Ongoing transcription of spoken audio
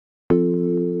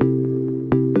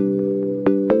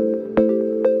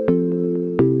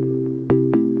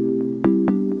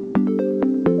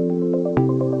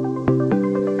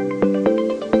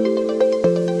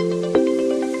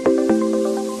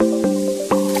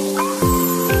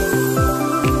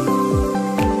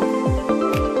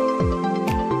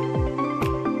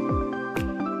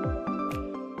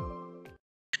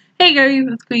Hey guys,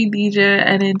 it's Queendija,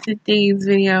 and in today's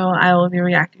video, I will be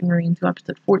reacting to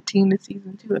episode 14 of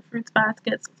season 2 of Fruits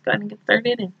Basket. So let's go ahead and get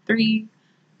started in 3,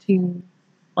 2,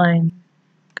 1,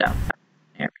 go.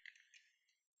 There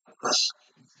we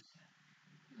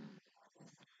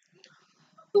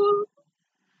go.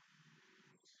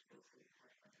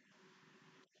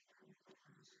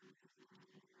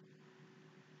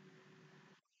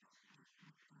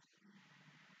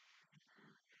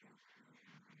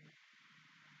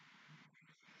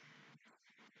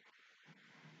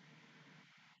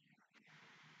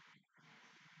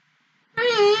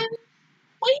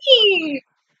 Wait.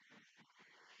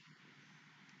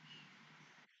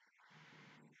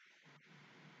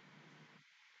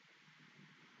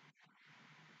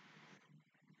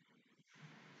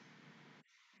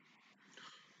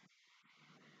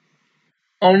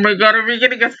 Oh my god, are we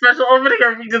getting a special opening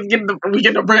or are we just getting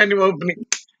a brand new opening?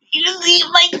 You see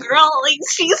my girl, like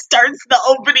she starts the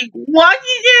opening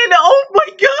walking in. Oh my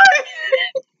god.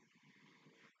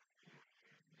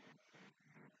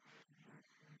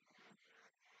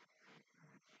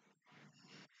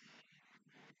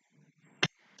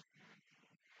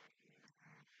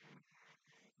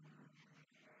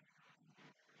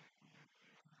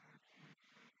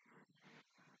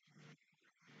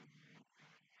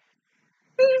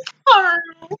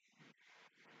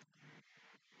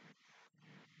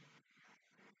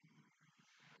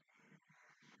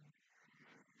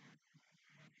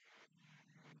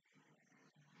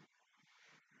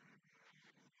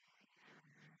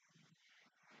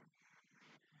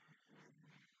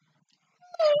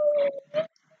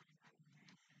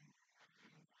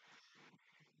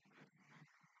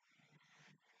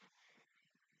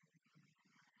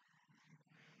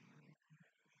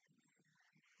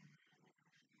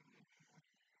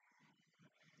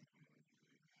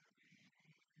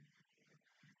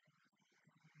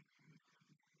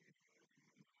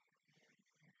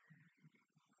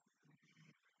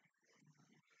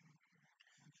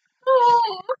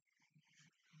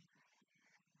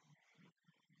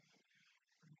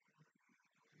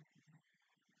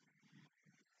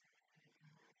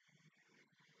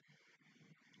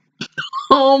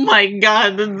 Oh my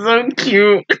god, that's so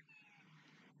cute.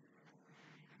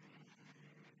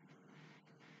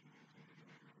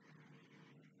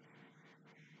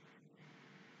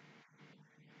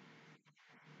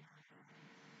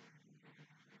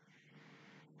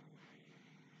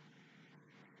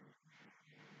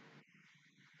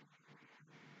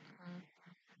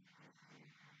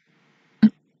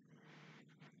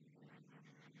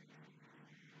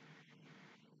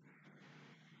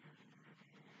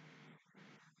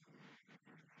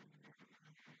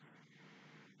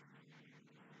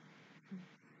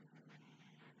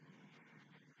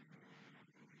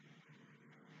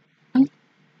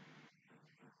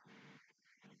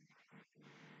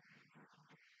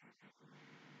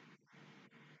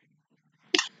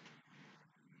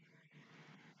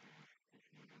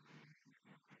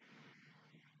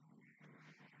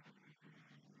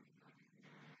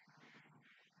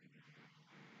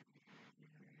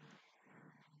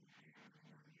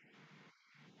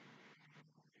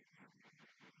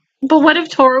 But what if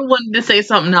Tora wanted to say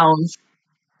something else?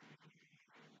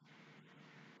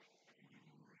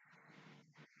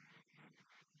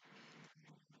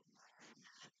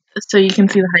 So you can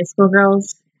see the high school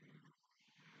girls?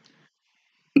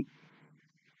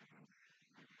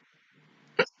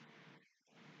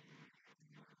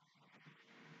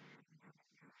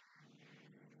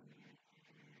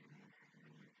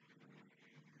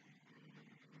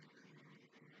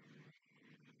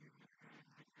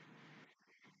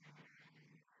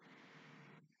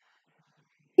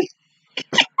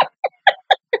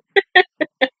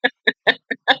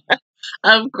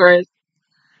 Of course.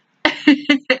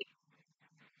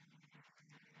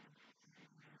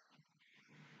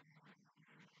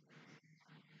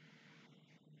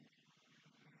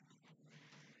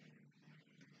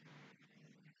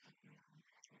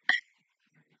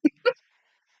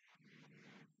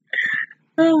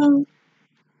 Oh.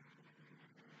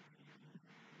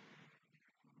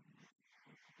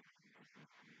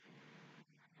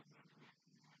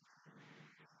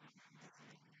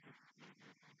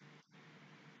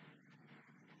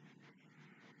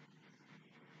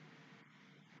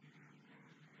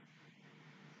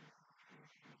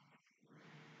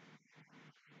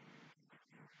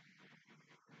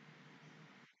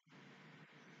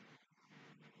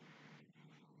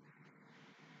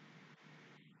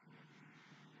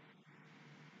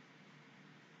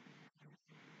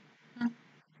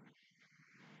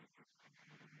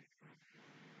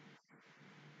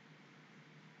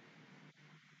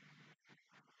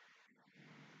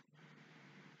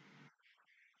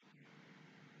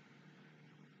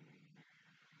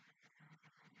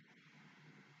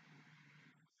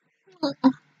 Of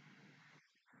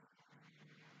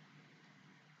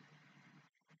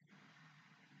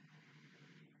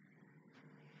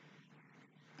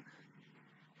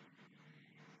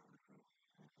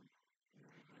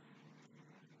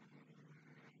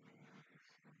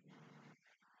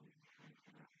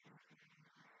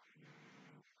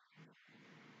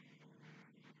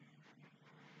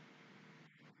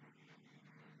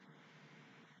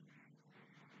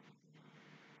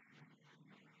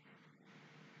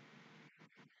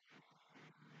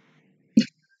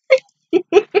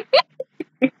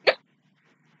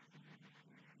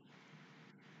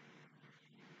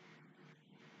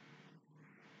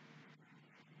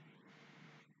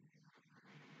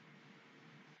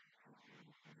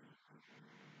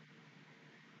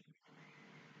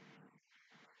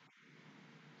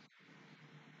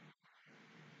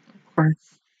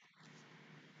course.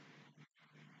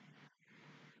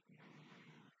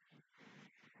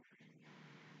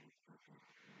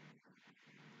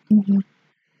 Mm-hmm.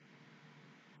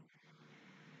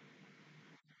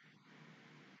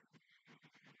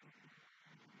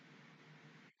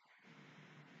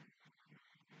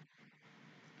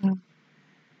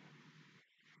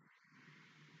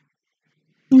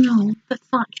 No, that's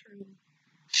not true.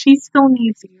 She still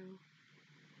needs you.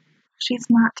 She's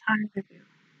not tired of you.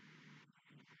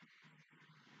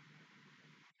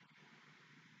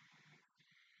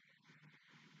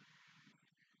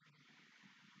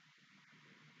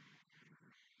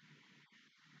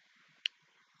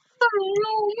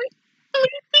 Oh, my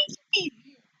baby.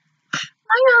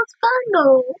 My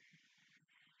husband.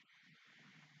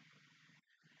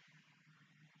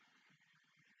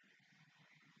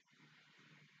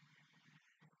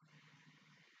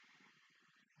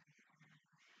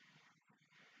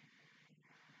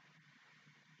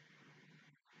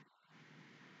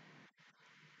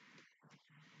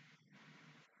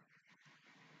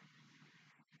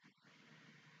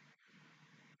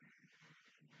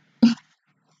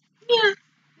 Yeah,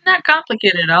 not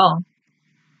complicated at all.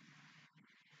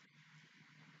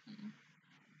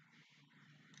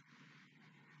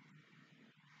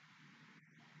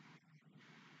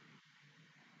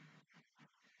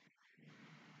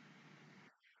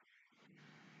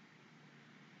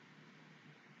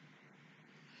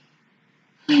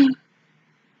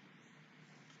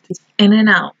 Just in and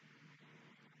out.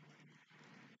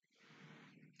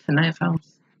 To knife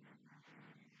house.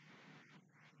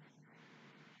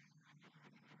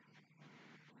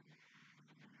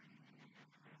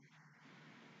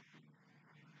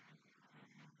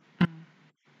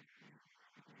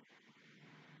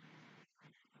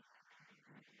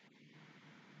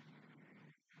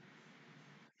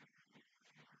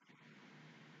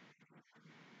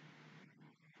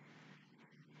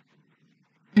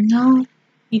 No,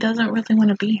 he doesn't really want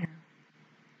to be here.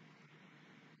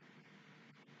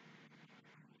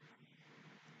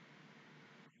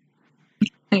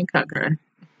 Thank God, girl.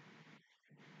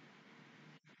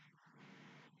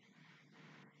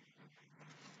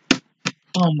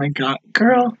 Oh my God,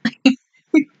 girl.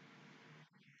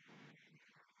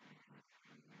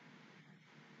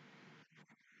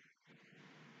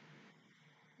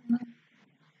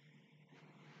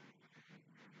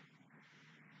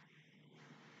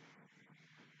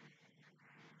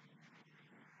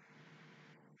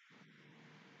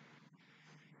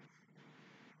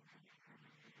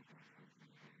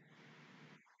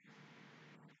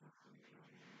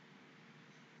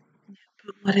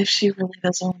 But what if she really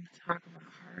doesn't want to talk about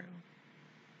her?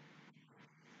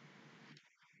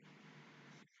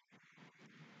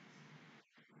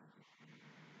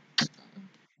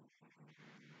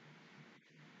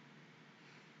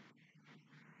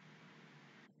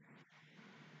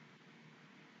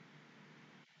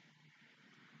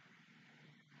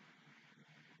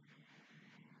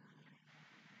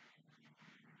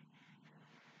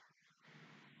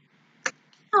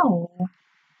 No.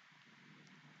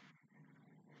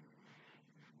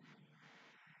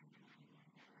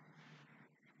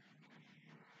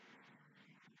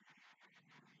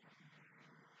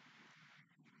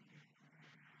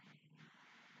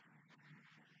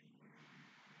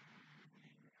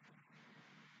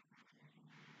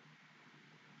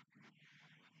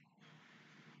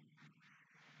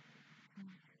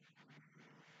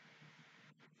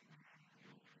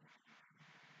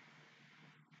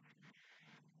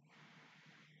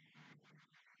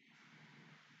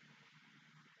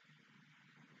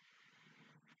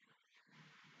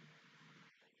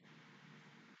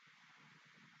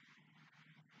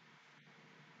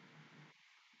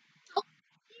 Oh,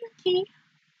 Yuki.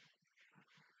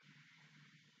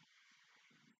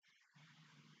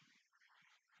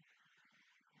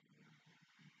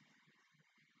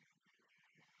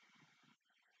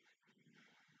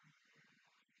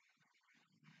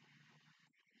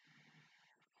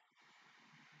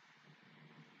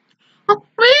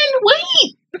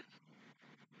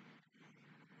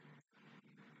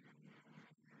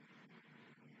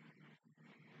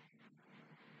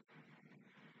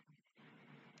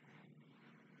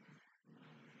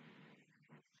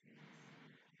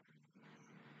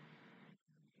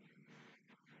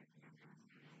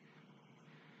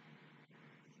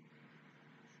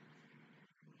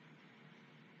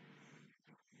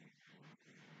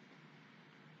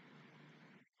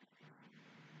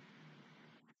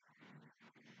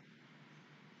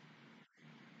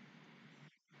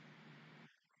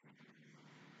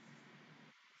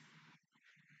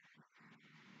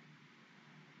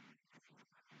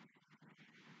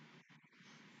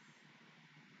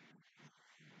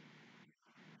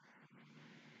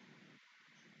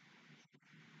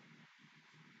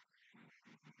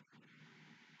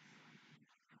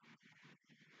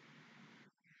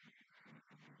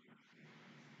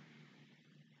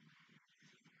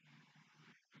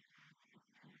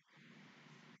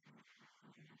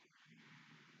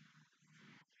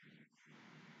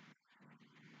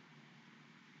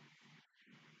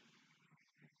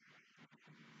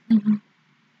 Mm-hmm.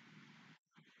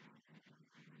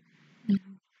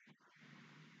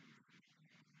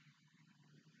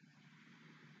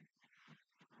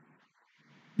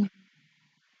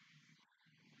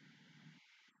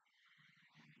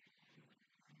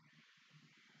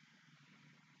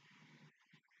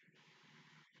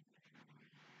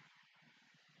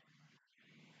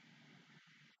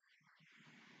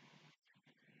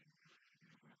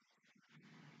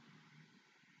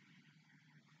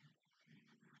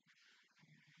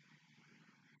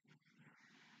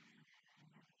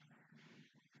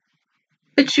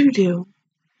 But you do.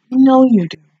 No, you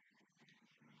do.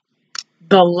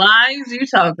 The lies you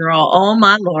tell, girl. Oh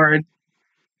my lord.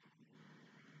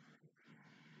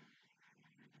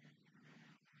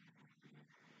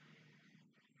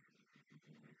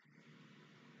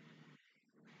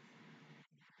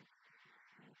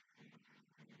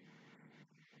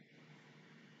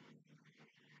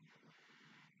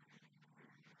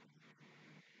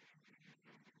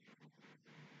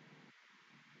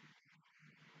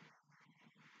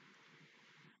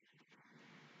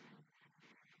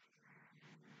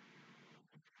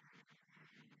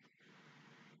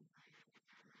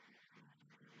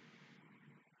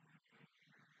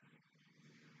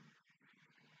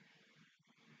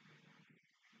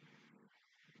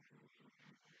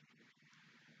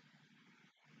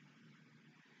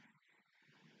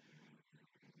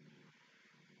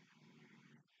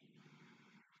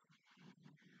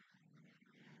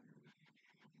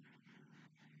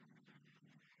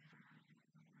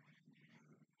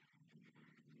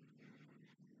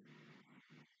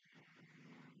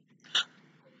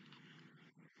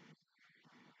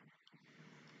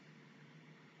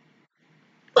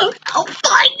 Look how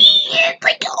funny it's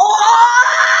like,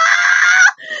 oh!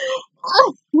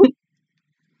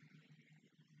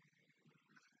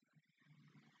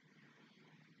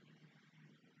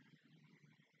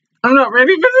 I'm not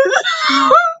ready for this.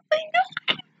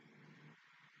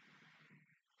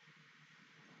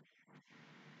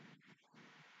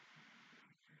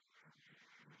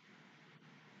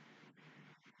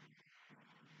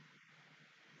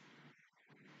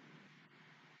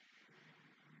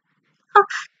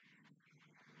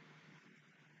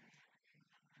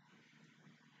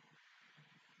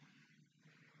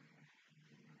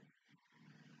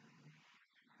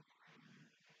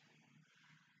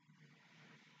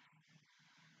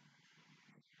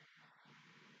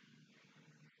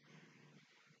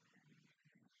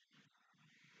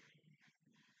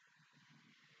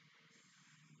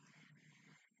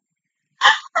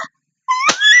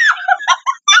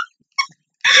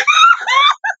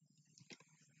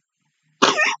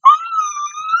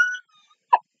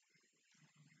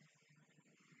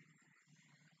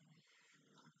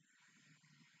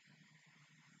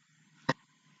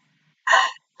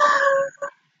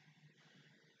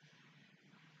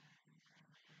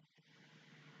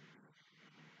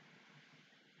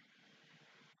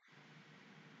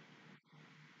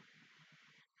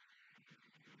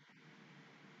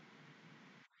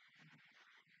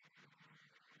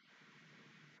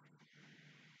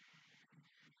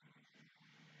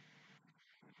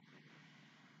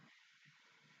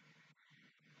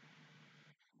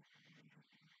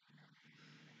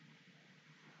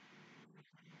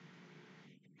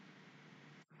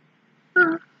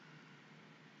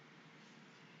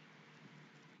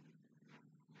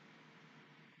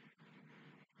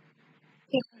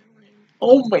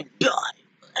 Oh my god.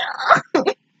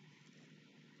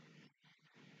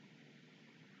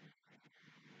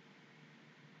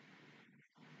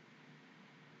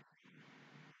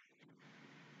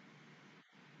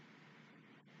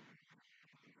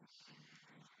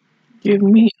 Give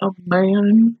me a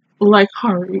man like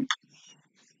Harry.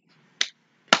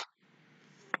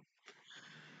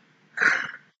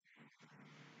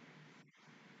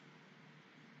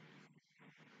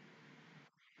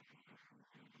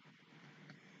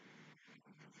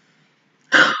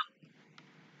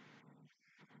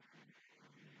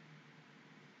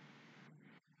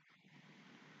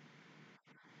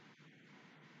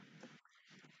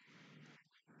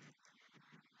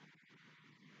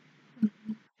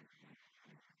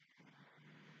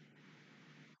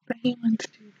 But he wants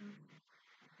to though.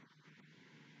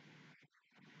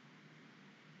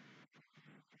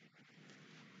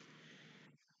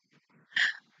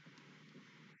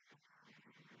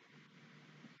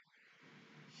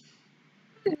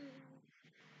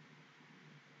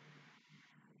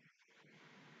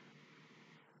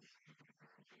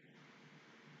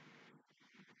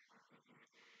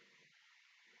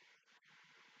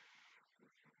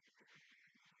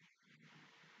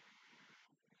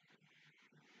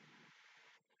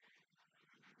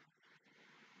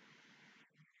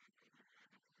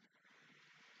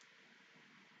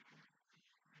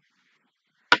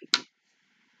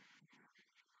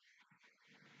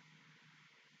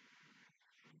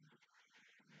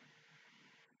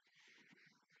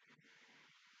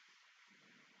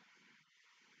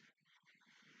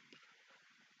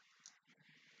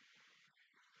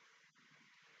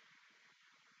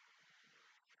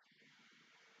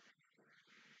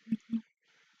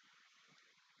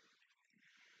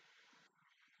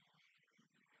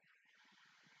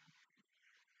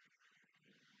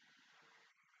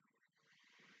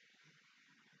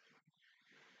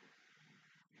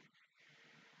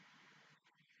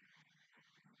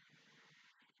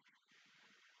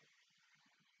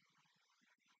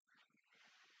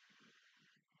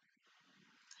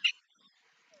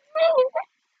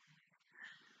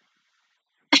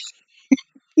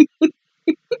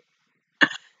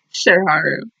 Sure,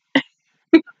 Haru.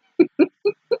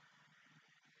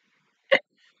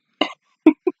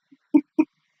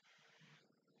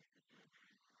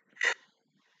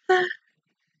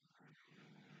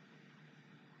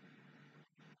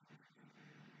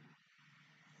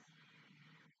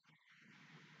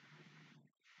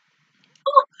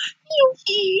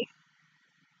 Yuki.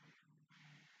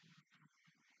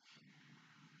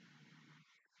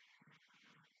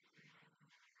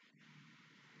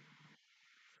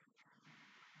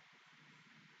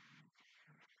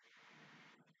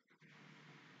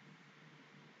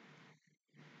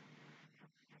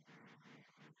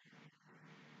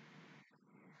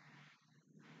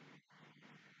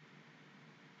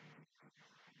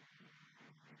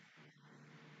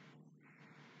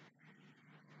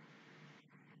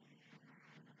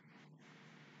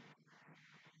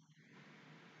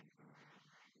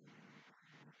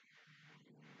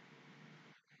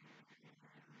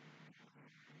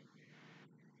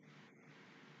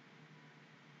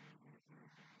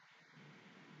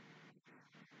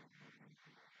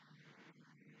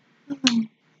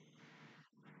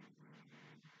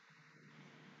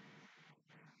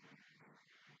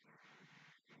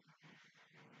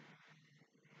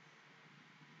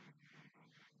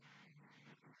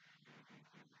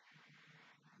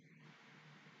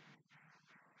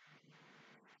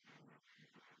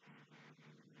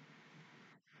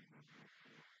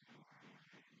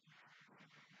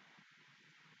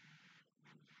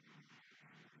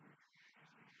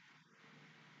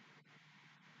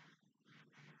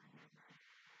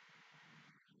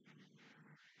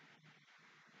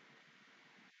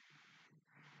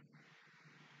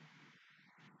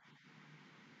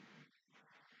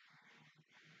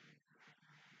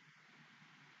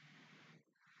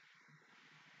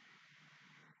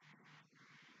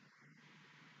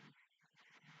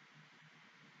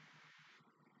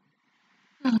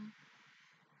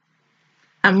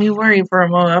 Had me worried for a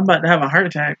moment. I'm about to have a heart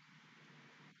attack.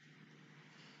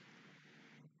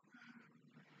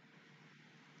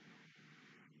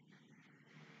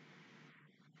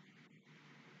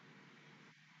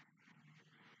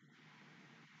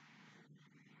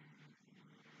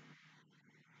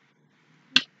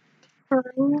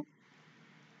 Haru.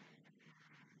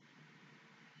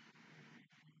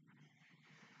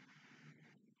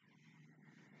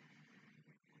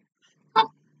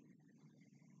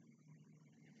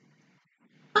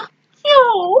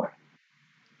 Yo.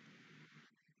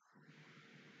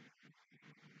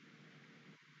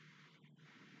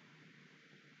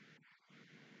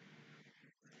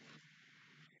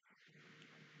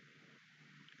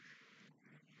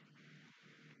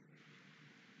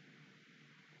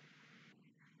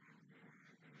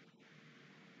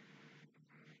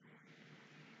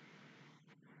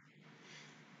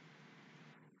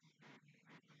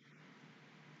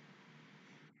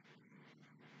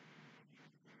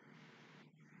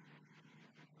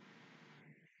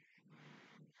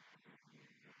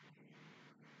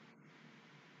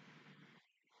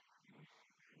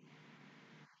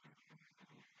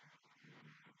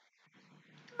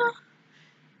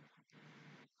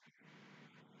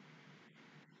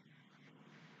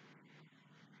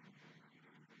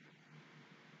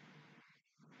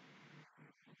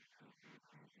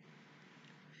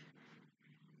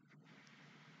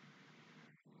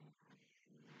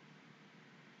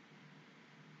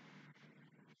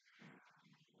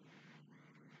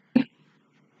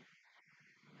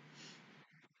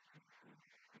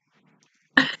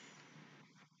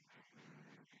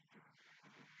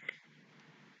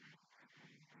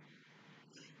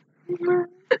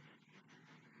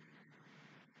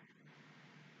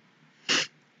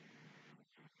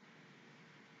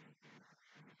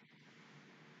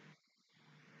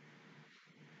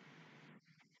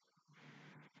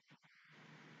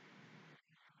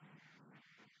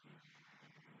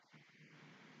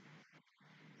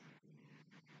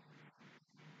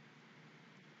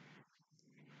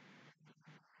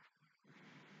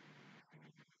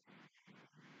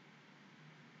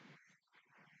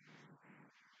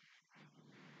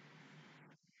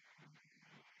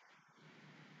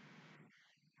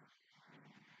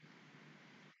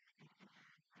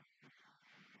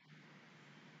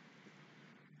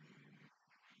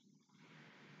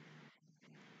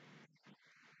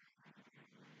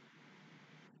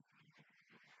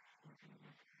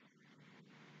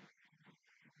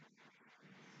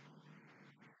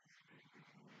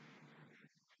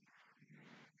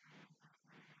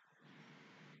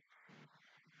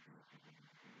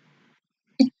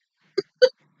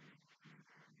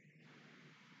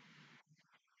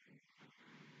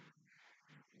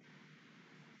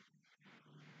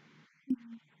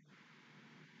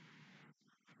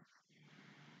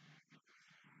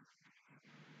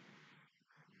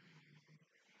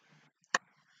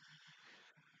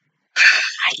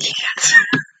 can't.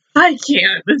 I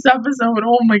can't. This episode,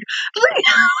 oh my god.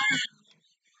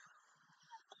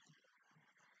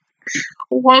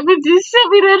 Why would you show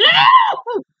me that?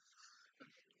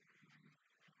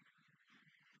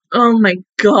 Oh my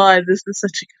god, this is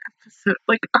such a good episode.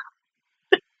 Like,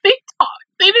 they talked.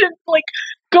 They didn't, like,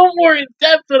 go more in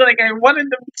depth than, like, I wanted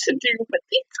them to do, but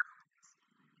they talked.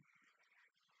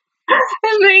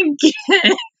 And then,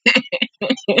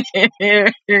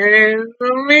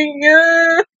 oh my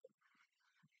god.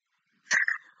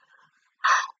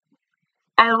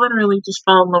 I literally just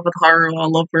fell in love with Haru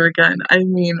all over again. I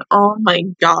mean, oh my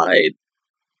god.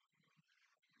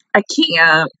 I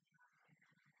can't.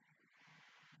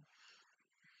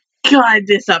 God,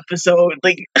 this episode,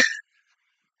 like,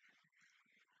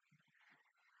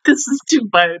 this is too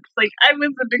much. Like, I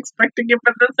wasn't expecting it,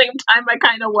 but at the same time, I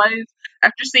kind of was.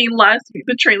 After seeing last week,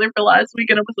 the trailer for last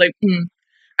week, and I was like,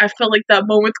 I feel like that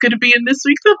moment's gonna be in this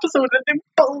week's episode, and then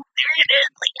boom, there it is.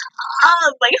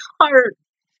 Like, my heart.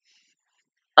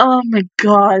 Oh my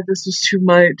god, this was too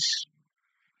much.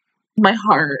 My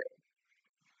heart.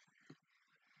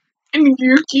 And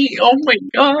Yuki, oh my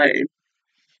god.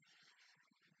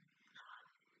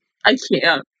 I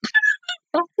can't.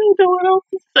 I don't know what else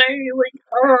to say. Like,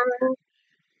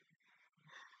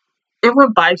 it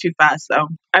went by too fast, though.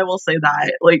 I will say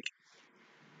that. Like,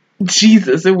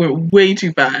 Jesus, it went way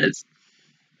too fast.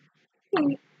 Oh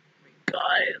my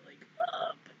god. Like,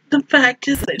 the fact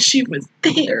is that she was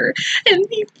there, and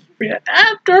he ran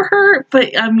after her.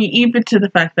 But, I mean, even to the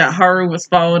fact that Haru was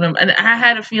following him, and I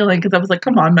had a feeling, because I was like,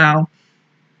 come on, Mal.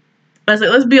 I was like,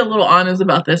 let's be a little honest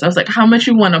about this. I was like, how much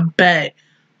you want to bet?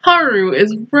 Haru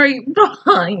is right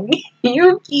behind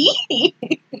Yuki.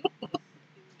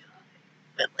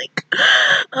 But like,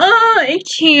 I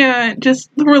can't.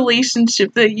 Just the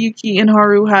relationship that Yuki and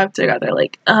Haru have together,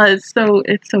 like, it's so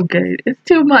good. It's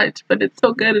too much, but it's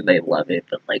so good, and I love it.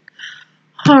 But like,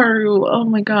 Haru, oh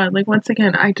my god, like, once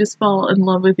again, I just fell in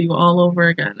love with you all over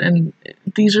again, and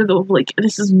these are the, like,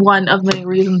 this is one of many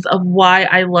reasons of why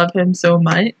I love him so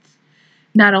much.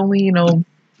 Not only, you know,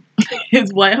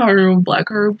 his white Haru and black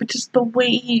Haru, but just the way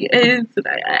he is, and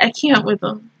I can't with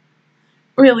him.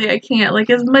 Really, I can't. Like,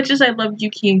 as much as I love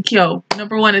Yuki and Kyo,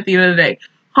 number one at the end of the day,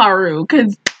 Haru,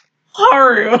 because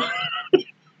Haru.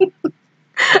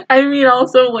 I mean,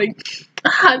 also, like,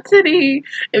 Hatsune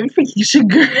and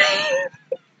Finnishdoggo.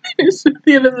 At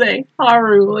the end of the day,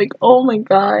 Haru, like, oh my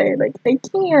god, like, I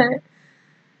can't.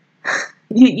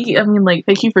 I mean, like,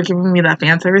 thank you for giving me that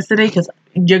fan service today, because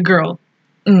your girl,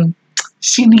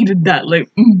 she needed that, like,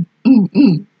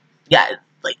 yes,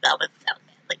 like, that was so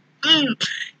good, like,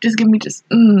 just give me just,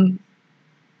 it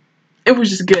was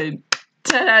just good.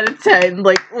 10 out of 10,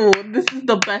 like, oh, this is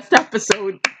the best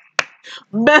episode.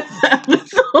 Best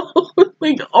episode.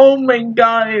 Like, oh my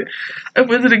god. I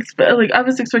wasn't I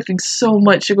was expecting so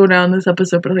much to go down this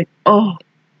episode, but like, oh,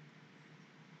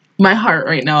 my heart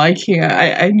right now, I can't.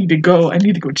 I need to go. I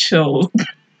need to go chill.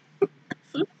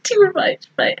 Too much.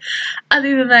 But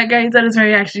other than that, guys, that is my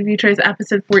reaction to BreaRose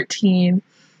episode 14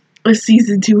 of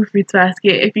season 2 of Fruits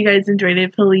Basket. If you guys enjoyed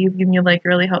it, please give me a like. It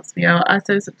really helps me out.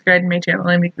 Also, subscribe to my channel.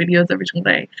 I make videos every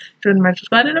single day. Join the March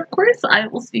Squad. And of course, I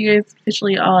will see you guys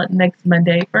officially all next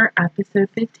Monday for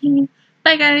episode 15.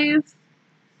 Bye, guys.